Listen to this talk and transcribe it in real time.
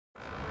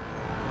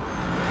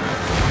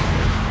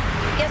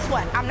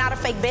what? I'm not a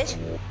fake bitch.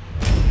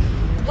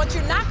 What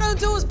you're not gonna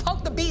do is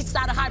poke the beast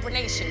out of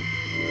hibernation.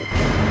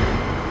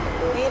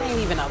 It ain't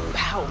even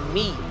about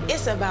me.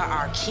 It's about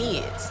our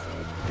kids.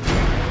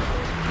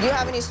 You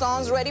have any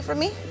songs ready for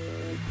me?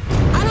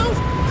 I don't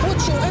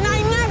with you, and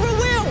I never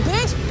will,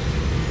 bitch.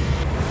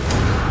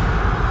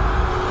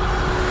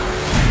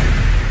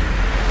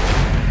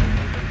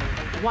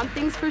 One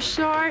thing's for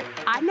sure,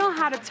 I know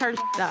how to turn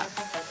up.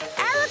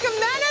 Erica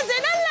Mena's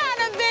in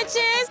Atlanta,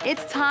 bitches.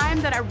 It's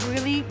time that I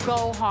really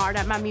go hard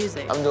at my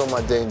music. I'm doing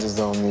my Danger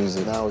Zone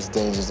music. Now it's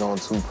Danger Zone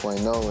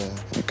 2.0,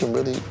 and you can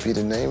really be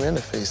the name and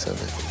the face of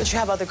it. But you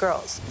have other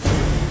girls.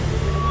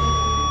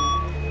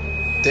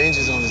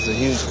 Danger Zone is a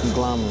huge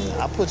conglomerate.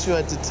 I put you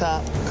at the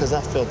top because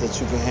I felt that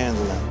you could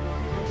handle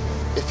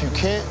it. If you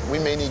can't, we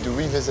may need to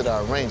revisit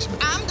our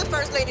arrangement. I'm the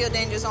first lady of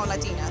Danger Zone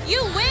Latina.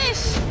 You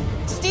wish.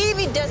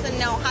 Stevie doesn't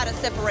know how to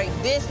separate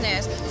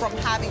business from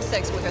having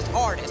sex with his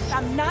artist.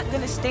 I'm not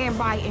gonna stand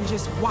by and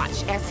just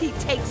watch as he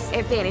takes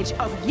advantage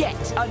of yet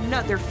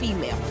another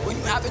female. When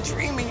you have a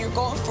dream and you're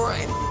going for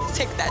it,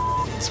 take that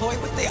toy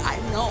with it, I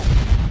know.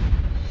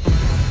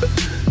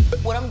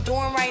 What I'm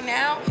doing right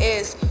now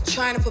is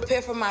trying to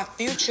prepare for my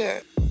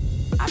future.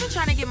 I've been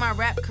trying to get my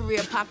rap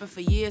career popping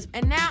for years,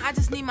 and now I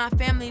just need my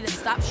family to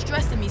stop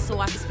stressing me so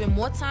I can spend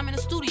more time in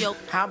the studio.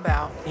 How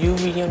about you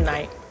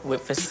reunite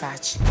with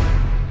Versace?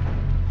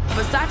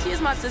 Versace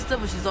is my sister,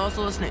 but she's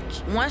also a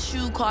snitch. Once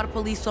you call the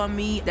police on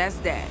me, that's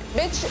that.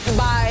 Bitch,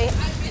 bye.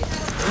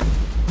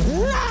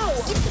 No!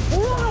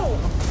 No!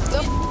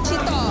 The she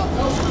thought.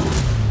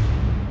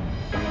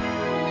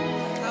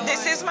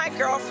 This is my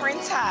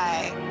girlfriend,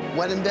 Ty.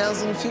 Wedding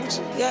bells in the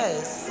future?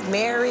 Yes,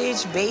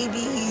 marriage,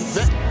 babies.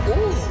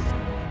 Ooh.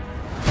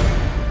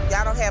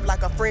 Y'all don't have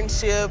like a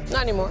friendship?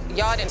 Not anymore.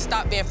 Y'all didn't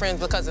stop being friends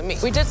because of me.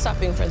 We did stop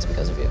being friends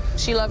because of you.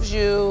 She loves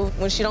you.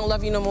 When she don't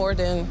love you no more,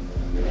 then...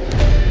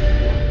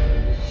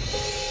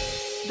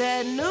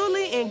 That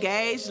newly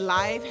engaged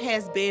life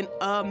has been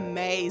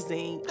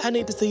amazing. I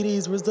need to see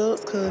these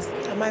results because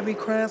I might be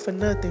crying for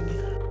nothing.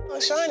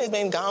 Sean has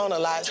been gone a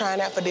lot,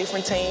 trying out for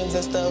different teams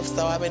and stuff,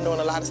 so I've been doing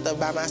a lot of stuff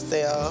by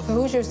myself.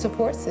 Who's your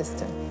support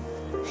system?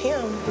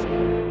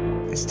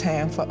 Him. It's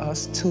time for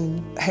us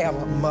to have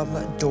a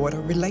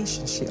mother-daughter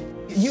relationship.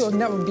 You'll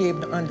never be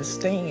able to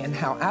understand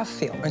how I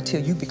feel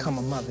until you become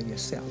a mother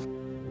yourself.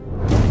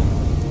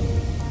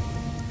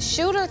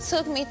 Shooter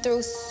took me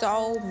through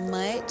so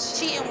much.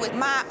 Cheating with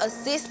my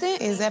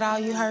assistant. Is that all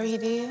you heard he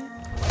did?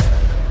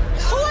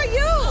 Who are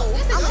you?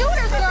 This is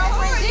Shooter's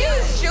girlfriend.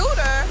 You,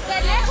 Shooter.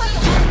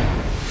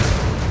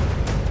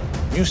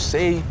 You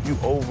say you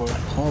over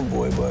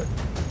homeboy, but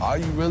are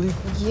you really?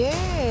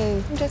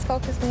 Yes. I'm just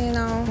focusing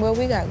on what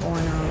we got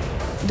going on.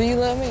 Do you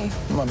love me?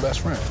 You're my best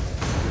friend.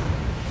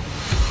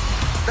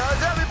 Now,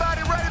 is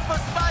everybody ready for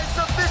Spice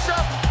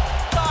Official?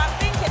 So I'm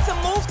thinking to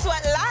move to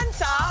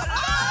Atlanta.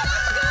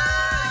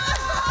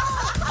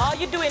 All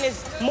you're doing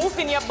is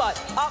moving your butt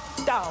up,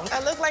 down. I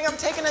look like I'm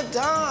taking a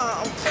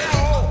dump.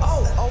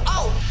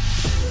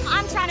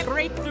 I'm trying to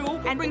break through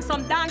and bring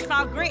some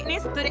dancehall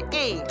greatness to the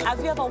A. Have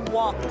you ever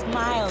walked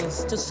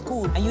miles to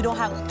school and you don't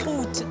have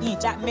food to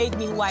eat? That made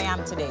me who I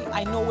am today.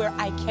 I know where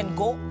I can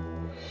go.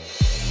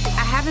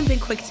 I haven't been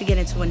quick to get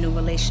into a new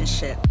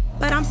relationship,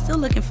 but I'm still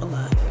looking for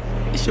love.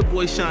 It's your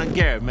boy Sean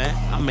Garrett, man.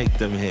 I make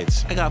them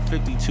hits. I got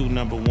 52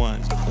 number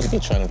ones. You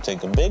trying to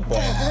take a big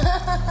bag.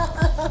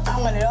 I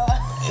want it all.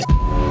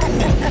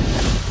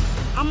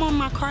 I'm on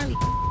my Karlie.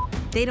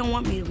 They don't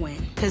want me to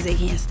win because they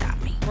can't stop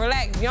me.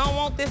 Relax, you don't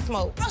want this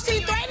smoke. Oh,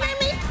 she threatening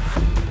me?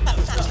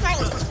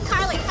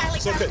 Karlie.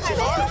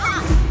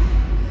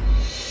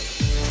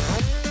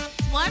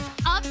 What's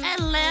up,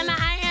 Atlanta?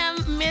 I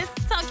am Miss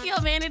Tokyo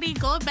Vanity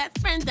Gold Best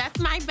Friend. That's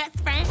my best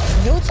friend.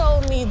 You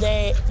told me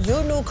that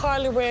you knew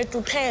Karlie ran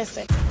through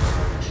passing.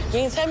 You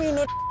ain't tell me you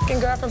knew the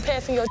girl from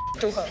passing your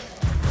through her.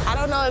 I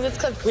don't know if it's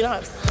because we don't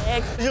have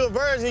sex. You a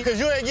virgin because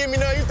you ain't giving me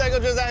nothing. You think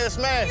I'm just out here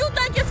smashed. You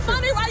think it's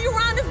funny while you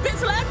around this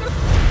bitch laughing?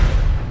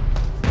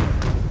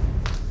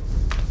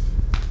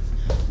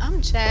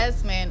 I'm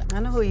Jasmine. I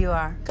know who you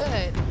are.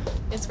 Good.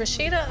 Is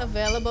Rasheeda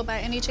available by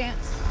any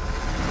chance?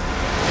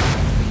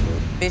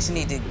 Bitch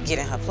need to get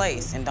in her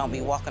place and don't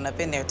be walking up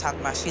in there talking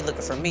about she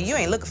looking for me. You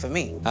ain't looking for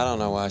me. I don't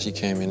know why she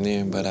came in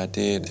there, but I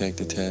did take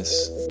the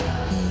test.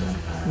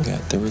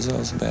 Got the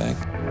results back.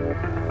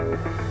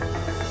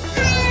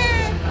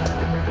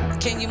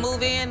 Can you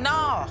move in?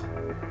 No.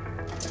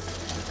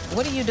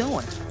 What are you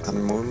doing?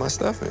 I'm moving my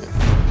stuff in.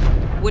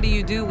 What do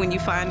you do when you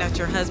find out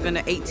your husband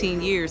of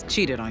 18 years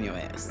cheated on your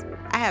ass?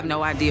 I have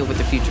no idea what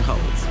the future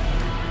holds.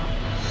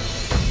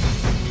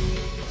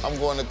 I'm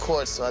going to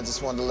court, so I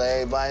just wanted to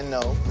let everybody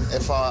know.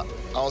 If I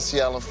don't see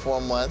y'all in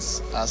 4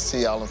 months, I'll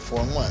see y'all in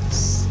 4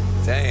 months.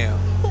 Damn.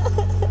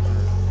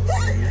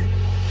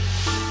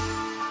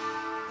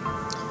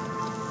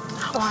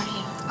 How are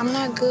you? I'm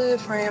not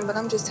good, friend, but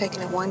I'm just taking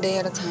it one day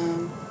at a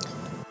time.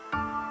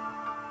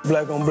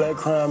 Black on black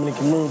crime in the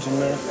community,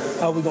 man.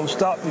 How we gonna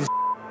stop this?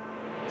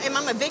 Am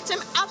I a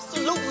victim?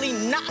 Absolutely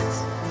not.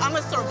 I'm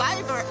a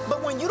survivor.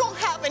 But when you don't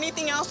have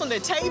anything else on the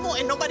table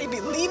and nobody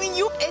believing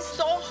you, it's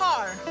so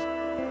hard.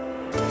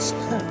 It's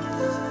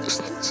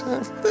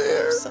not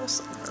fair. I'm so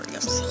sorry.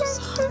 I'm so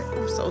sorry.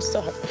 I'm so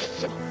sorry.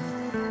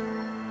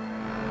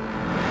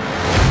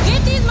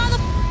 Get these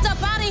motherfuckers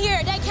up out of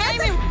here. They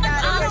came in.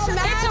 I don't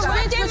matter. It's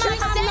my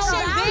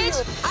session, bitch.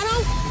 I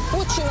don't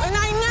with you, and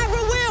I never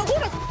will. Who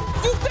the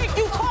you think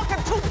you talking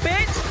to,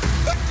 bitch?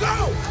 Let's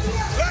go!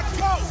 Let's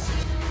go!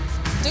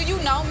 Do you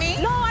know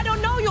me? No, I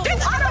don't know you.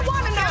 I don't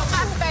want to know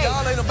my face.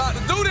 Y'all ain't about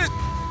to do this.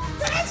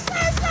 That's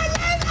what the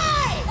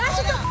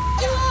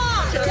you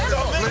are.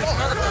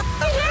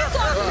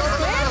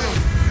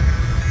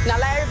 Now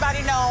let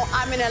everybody know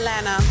I'm in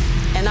Atlanta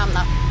and I'm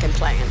not fucking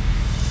playing.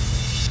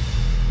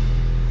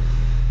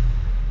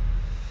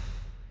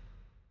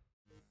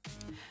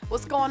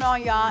 What's going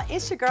on, y'all?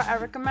 It's your girl,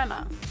 Erica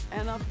Mena.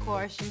 And of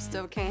course, you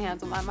still can't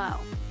handle my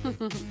mouth.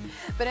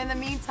 But in the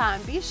meantime,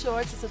 be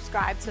sure to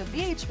subscribe to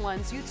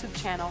VH1's YouTube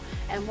channel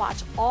and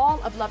watch all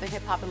of Love and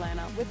Hip Hop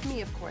Atlanta with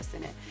me, of course,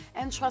 in it.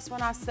 And trust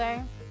when I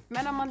say,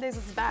 Mena Mondays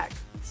is back,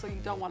 so you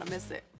don't want to miss it.